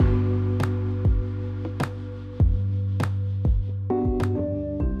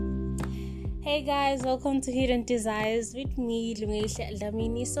Hey guys, welcome to Hidden Desires with me, Lungisha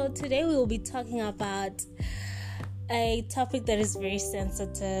Lamini. So today we will be talking about a topic that is very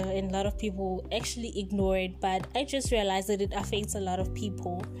sensitive and a lot of people actually ignore it, but I just realized that it affects a lot of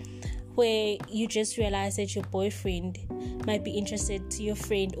people, where you just realize that your boyfriend might be interested to your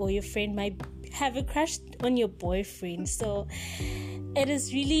friend, or your friend might have a crush on your boyfriend. So it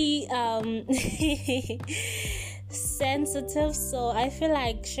is really sensitive, so I feel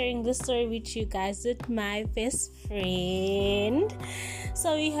like sharing this story with you guys with my best friend.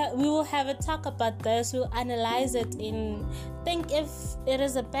 So we will have a talk about this. We'll analyze it and think if it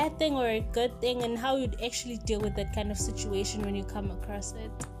is a bad thing or a good thing, and how you'd actually deal with that kind of situation when you come across it.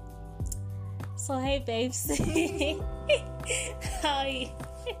 So hey babes, how are you?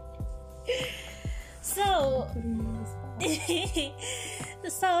 So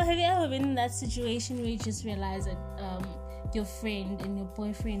have you ever been in that situation where you just realize that your friend and your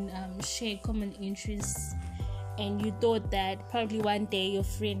boyfriend share common interests, and you thought that probably one day your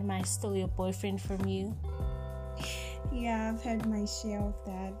friend might steal your boyfriend from you? Yeah, I've had my share of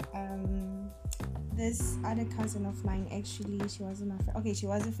that. This other cousin of mine, actually, she wasn't my friend. Okay, she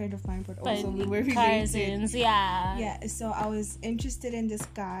was a friend of mine, but also we were cousins. Yeah, so I was interested in this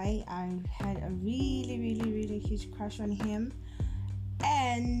guy. I had a really, really, really huge crush on him.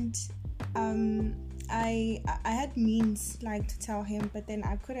 And I had means like to tell him, but then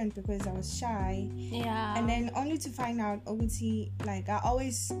I couldn't because I was shy. Yeah. And then only to find out, obviously, like I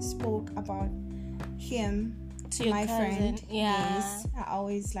always spoke about him to my friend. Yeah. Yes, I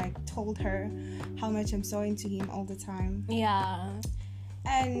always like told her how much I'm so into him all the time. Yeah.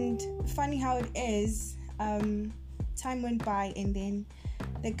 And funny how it is, time went by, and then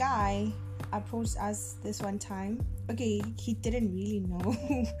the guy approached us this one time. Okay, he didn't really know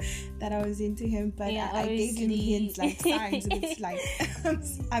that I was into him, but yeah, I gave him hints, like signs. It's like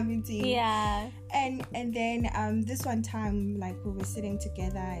I'm into him. Yeah. And then this one time, like we were sitting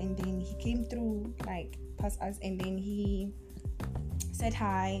together, and then he came through, like past us, and then he said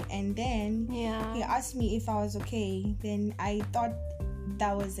hi, and then he asked me if I was okay. Then I thought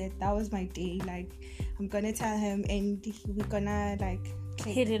that was it. That was my day. Like I'm gonna tell him, and we're gonna like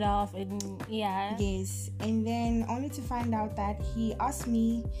hit it off, and yes. And then only to find out that he asked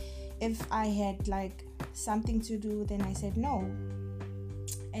me if I had like something to do. Then I said no.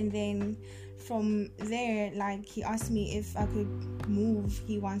 And then from there, like he asked me if I could move.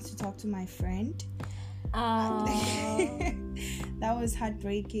 He wants to talk to my friend. That was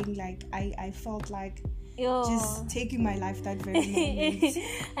heartbreaking. Like I felt like just taking my life that very moment.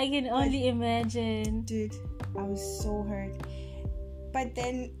 I can only imagine. Dude, I was so hurt. But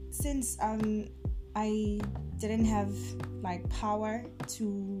then since I didn't have like power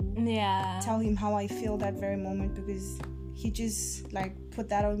to tell him how I feel that very moment, because he just like put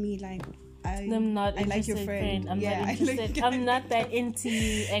that on me, like I'm not interested, like your friend. I'm not interested. I'm not that into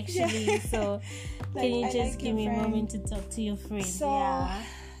you actually. So like, can you just like give me a moment to talk to your friend? So I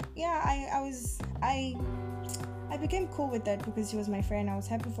became cool with that because she was my friend. I was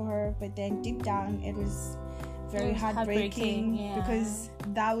happy for her, but then deep down it was very heartbreaking because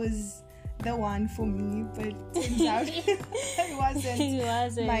that was the one for me, but turns out it wasn't. He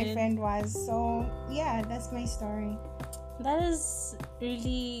wasn't. My friend was. So yeah, that's my story. That is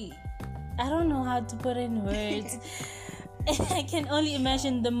really, I don't know how to put it in words. I can only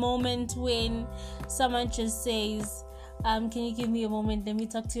imagine the moment when someone just says, can you give me a moment, let me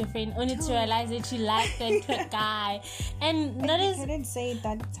talk to your friend, only to realize that you like that guy. And that is, I couldn't say it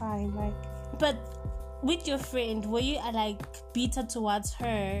that time, like, but with your friend, were you like bitter towards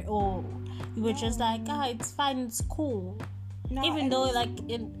her, or you were just like, it's fine, it's cool? No, even though like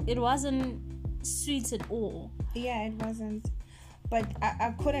it wasn't sweet at all. Yeah, it wasn't. But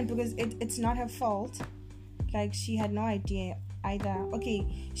I couldn't, because it's not her fault. Like she had no idea either. Okay,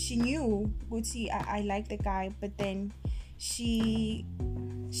 she knew, I like the guy, but then she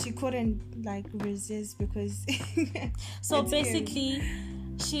couldn't like resist because so basically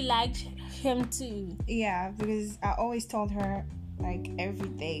she liked him too. Yeah, because I always told her like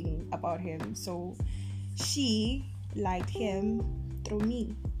everything about him, so she liked him through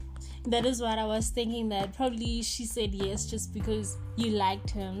me. That is what I was thinking, that probably she said yes just because you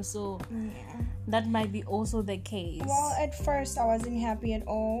liked him, so that might be also the case. Well, at first I wasn't happy at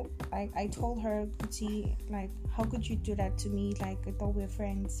all. Like I told her, like, how could you do that to me? Like I thought we were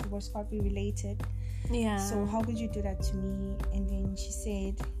friends, we were supposed to be related. Yeah. So how could you do that to me? And then she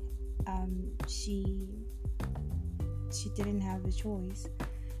said she didn't have a choice.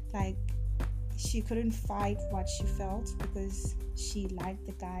 Like she couldn't fight what she felt because she liked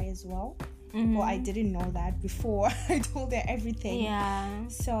the guy as well. Well, I didn't know that before I told her everything. Yeah.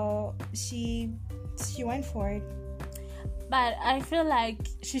 So she went for it. But I feel like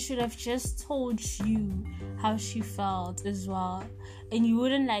she should have just told you how she felt as well. And you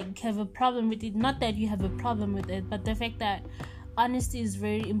wouldn't like have a problem with it. Not that you have a problem with it, but the fact that honesty is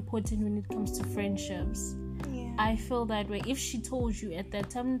very important when it comes to friendships. Yeah. I feel that way. If she told you at that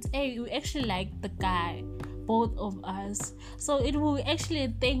time, hey, you actually like the guy, both of us. So it will be actually a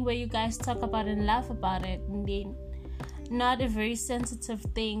thing where you guys talk about and laugh about it. And then not a very sensitive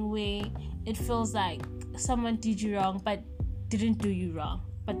thing where it feels like someone did you wrong but didn't do you wrong.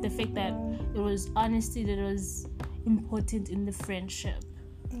 But the fact that it was honesty that was important in the friendship.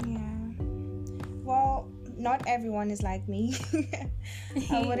 Yeah. Well, not everyone is like me.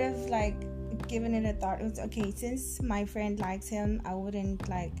 I would have like given it a thought. It was okay, since my friend likes him, I wouldn't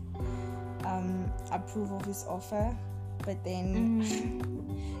like approve of his offer. But then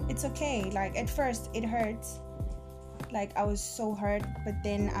it's okay. Like at first it hurts. Like I was so hurt, but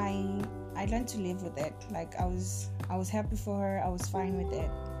then I learned to live with it. Like I was happy for her. I was fine with it.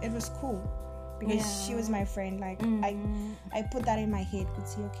 It was cool because she was my friend. Like I put that in my head. Could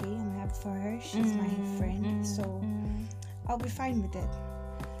see, okay, I'm happy for her. She's my friend, so I'll be fine with it.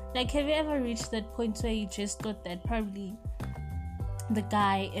 Like, have you ever reached that point where you just thought that probably the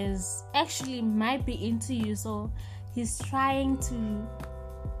guy is actually might be into you, so he's trying to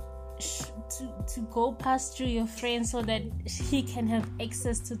go past through your friends so that he can have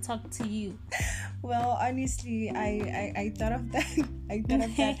access to talk to you? Well, honestly, I thought of that.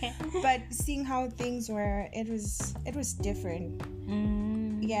 But seeing how things were, it was different.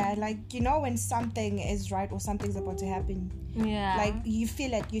 Yeah, like, you know, when something is right or something's about to happen, like you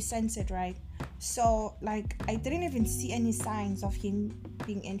feel it, you sense it, right? So like I didn't even see any signs of him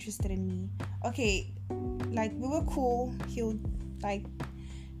being interested in me. Okay, like we were cool. He'll like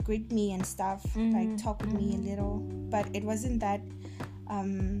greet me and stuff, like talk with me a little, but it wasn't that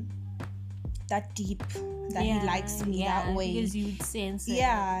deep that he likes me that way. Because you would sense it.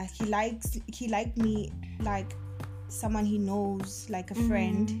 Yeah, he liked me like someone he knows, like a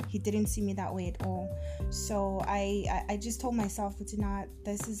friend. He didn't see me that way at all. So I just told myself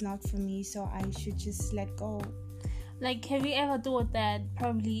this is not for me, so I should just let go. Like, have you ever thought that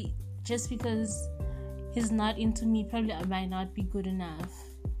probably just because he's not into me, probably I might not be good enough?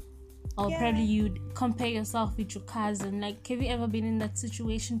 Or probably you'd compare yourself with your cousin. Like, have you ever been in that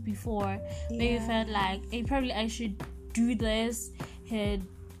situation before where you felt like, hey, probably I should do this, he'd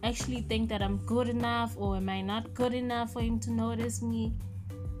actually think that I'm good enough, or am I not good enough for him to notice me?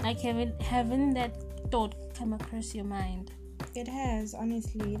 Like, having that thought come across your mind? It has,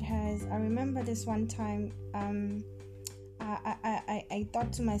 honestly, it has. I remember this one time, I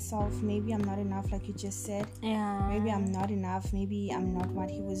thought to myself, maybe I'm not enough, like you just said. Yeah. Maybe I'm not enough. Maybe I'm not what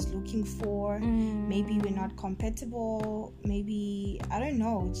he was looking for. Maybe we're not compatible. Maybe I don't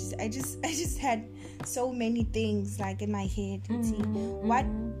know. I just had so many things like in my head. See what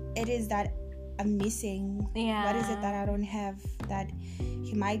it is that I'm missing. Yeah. What is it that I don't have that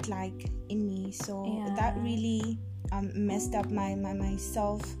he might like in me? So that really messed up my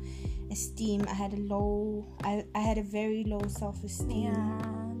self-esteem. I had a very low self-esteem. Yeah,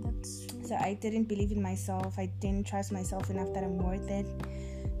 that's true. So I didn't believe in myself. I didn't trust myself enough that I'm worth it.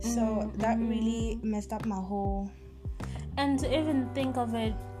 So that really messed up my whole. And to even think of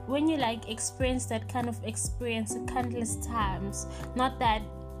it, when you like experience that kind of experience countless times, not that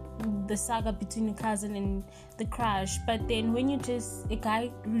the saga between your cousin and the crush, but then when a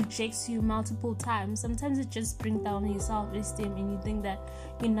guy rejects you multiple times, sometimes it just brings down your self-esteem and you think that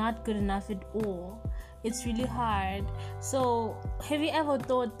you're not good enough at all. It's really hard. So have you ever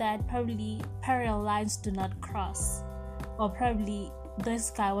thought that probably parallel lines do not cross, or probably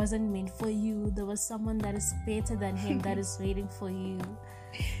this guy wasn't meant for you, there was someone that is better than him that is waiting for you?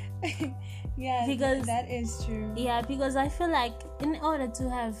 Yeah, because that is true. Yeah, because I feel like in order to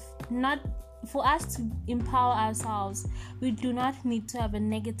have for us to empower ourselves, we do not need to have a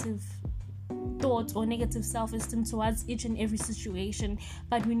negative thought or negative self-esteem towards each and every situation,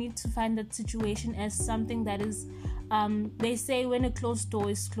 but we need to find that situation as something that is they say when a closed door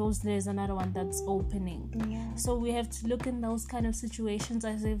is closed, there's another one that's opening. So we have to look in those kind of situations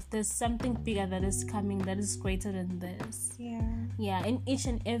as if there's something bigger that is coming, that is greater than this. In each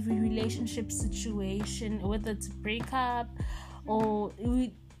and every relationship situation, whether it's a breakup or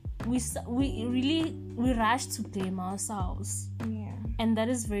we rush to blame ourselves. And that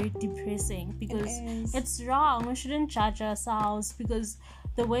is very depressing because it's wrong. We shouldn't judge ourselves because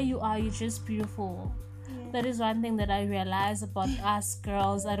the way you are, you're just beautiful. That is one thing that I realize about us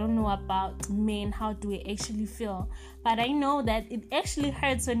girls. I don't know about men, how do we actually feel, but I know that it actually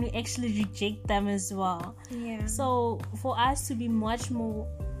hurts when we actually reject them as well. So for us to be much more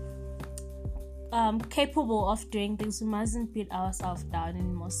capable of doing things, we mustn't beat ourselves down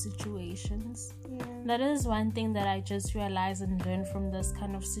in most situations. That is one thing that I just realized and learned from this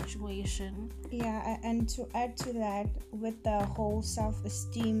kind of situation. And to add to that, with the whole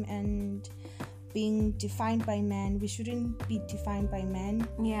self-esteem and being defined by men, we shouldn't be defined by men.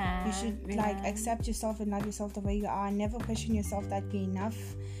 You should accept yourself and love yourself the way you are. Never question yourself that you're enough.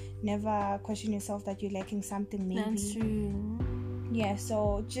 Never question yourself that you're lacking something, maybe. That's true.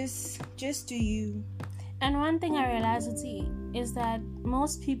 So just do you. And one thing I realized is that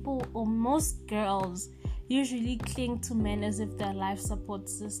most people or most girls usually cling to men as if they're life support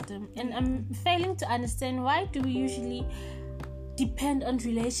system. And I'm failing to understand, why do we usually depend on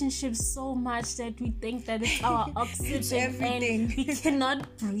relationships so much that we think that it's our oxygen and we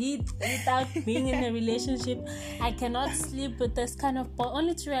cannot breathe without being in a relationship. I cannot sleep with this kind of boy,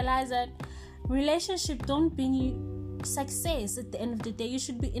 only to realize that relationship don't bring you success. At the end of the day, you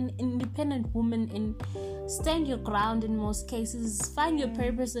should be an independent woman and stand your ground in most cases. Find your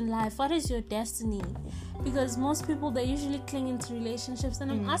purpose in life. What is your destiny? Because most people, they usually cling into relationships,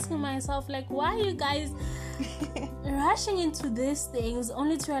 and I'm asking myself, like, why are you guys rushing into these things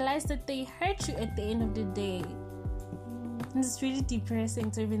only to realize that they hurt you at the end of the day? It's really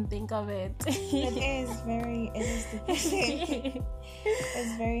depressing to even think of it. It is depressing.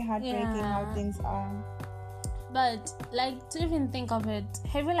 It's very heartbreaking how things are. But to even think of it,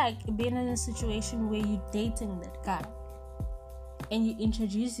 have you been in a situation where you're dating that guy and you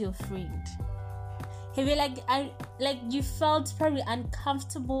introduce your friend? Have you you felt probably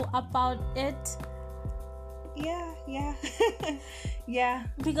uncomfortable about it? Yeah.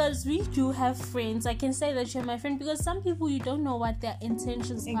 Because we do have friends. I can say that you're my friend, because some people, you don't know what their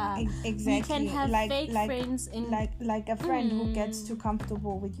intentions are. Exactly. You can have fake friends in like a friend who gets too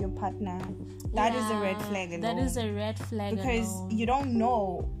comfortable with your partner. That is a red flag alone. That is a red flag because you don't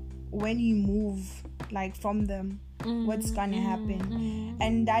know when you move from them what's gonna happen,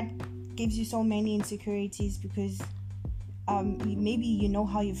 and that gives you so many insecurities, because maybe you know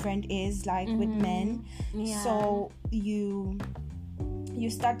how your friend is with men, so you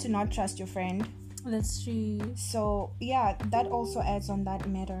start to not trust your friend. That's true. So that also adds on that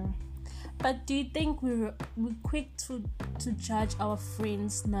matter. But do you think we're quick to judge our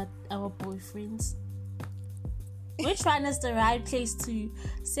friends, not our boyfriends? Which one is the right place to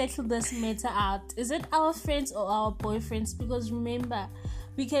settle this matter out? Is it our friends or our boyfriends? Because remember,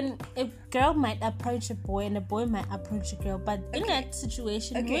 a girl might approach a boy and a boy might approach a girl, but in that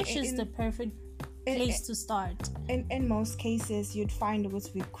situation, which is the perfect place to start? In most cases, you'd find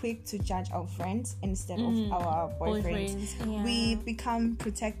we're quick to judge our friends instead of our boyfriends. We become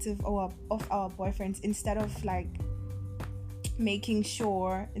protective of our boyfriends instead of making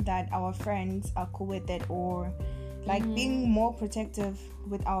sure that our friends are cool with it, or being more protective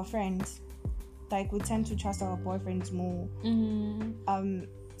with our friends. We tend to trust our boyfriends more.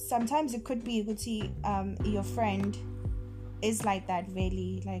 Sometimes it could be, you could see your friend is like that,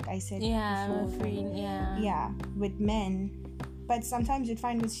 really, like I said before, with men. But sometimes you'd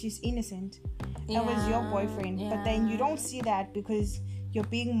find that she's innocent. That was your boyfriend, but then you don't see that because you're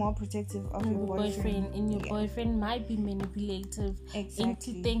being more protective of your boyfriend, and your boyfriend might be manipulative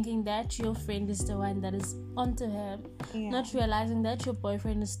into thinking that your friend is the one that is onto him, not realizing that your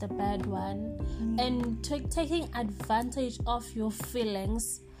boyfriend is the bad one, and taking advantage of your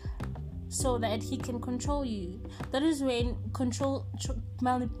feelings so that he can control you. That is when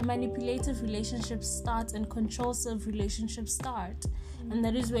manipulative relationships start and controlsive relationships start. And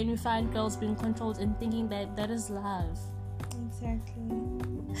that is when we find girls being controlled and thinking that is love. Exactly.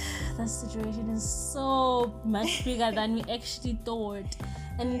 That situation is so much bigger than we actually thought.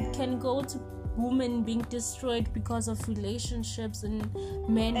 And it can go to women being destroyed because of relationships and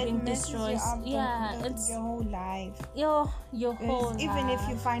men being destroyed. It's your whole life. Your whole life. Even if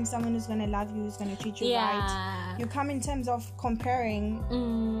you find someone who's gonna love you, who's gonna treat you right, you come in terms of comparing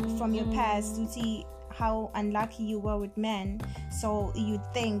from your past to see how unlucky you were with men. So you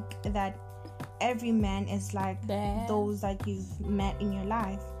think that every man is like those that you've met in your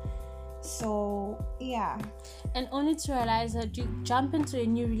life. So and only to realize that you jump into a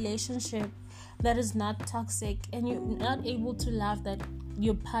new relationship that is not toxic, and you're not able to love that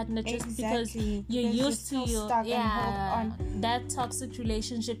your partner just because you're used to your that toxic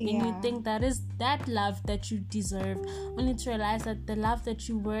relationship, and you think that is that love that you deserve, only to realize that the love that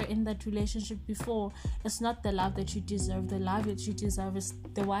you were in that relationship before is not the love that you deserve. The love that you deserve is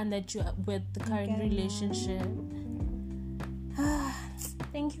the one that you with the current relationship.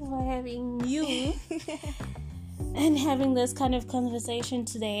 Thank you for having you and having this kind of conversation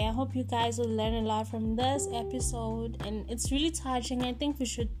today. I hope you guys will learn a lot from this episode, and it's really touching. I think we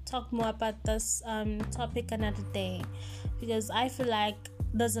should talk more about this topic another day, because I feel like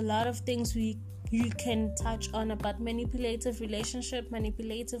there's a lot of things you can touch on about manipulative relationship,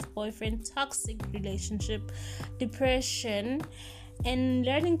 manipulative boyfriend, toxic relationship, depression, and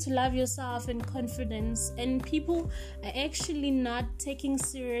learning to love yourself and confidence. And people are actually not taking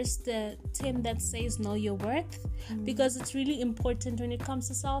serious the term that says know your worth, because it's really important when it comes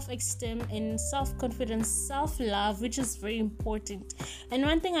to self-esteem and self-confidence, self-love, which is very important. And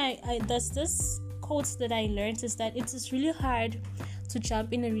one thing there's this quote that I learned is that it is really hard to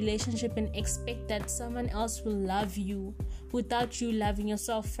jump in a relationship and expect that someone else will love you without you loving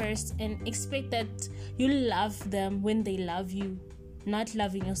yourself first, and expect that you'll love them when they love you, not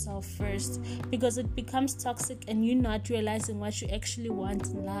loving yourself first, because it becomes toxic and you're not realizing what you actually want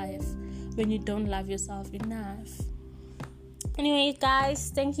in life when you don't love yourself enough. Anyway,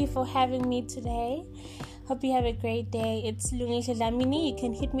 guys, thank you for having me today. Hope you have a great day. It's Lungihle Dlamini. You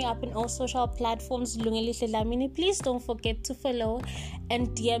can hit me up in all social platforms, Lungihle Dlamini. Please don't forget to follow and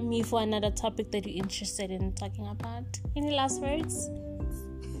DM me for another topic that you're interested in talking about. Any last words?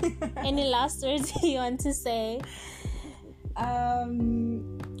 Any last words you want to say?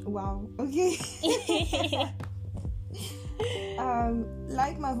 Wow, okay.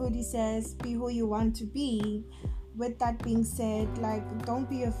 Like my hoodie says, be who you want to be. With that being said, like, don't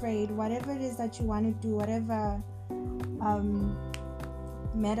be afraid. Whatever it is that you want to do, whatever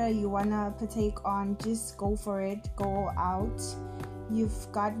matter you want to partake on, just go for it. Go out.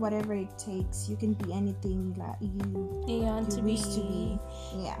 You've got whatever it takes. You can be anything you want to wish to be.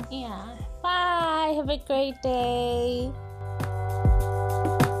 Yeah. Bye. Have a great day.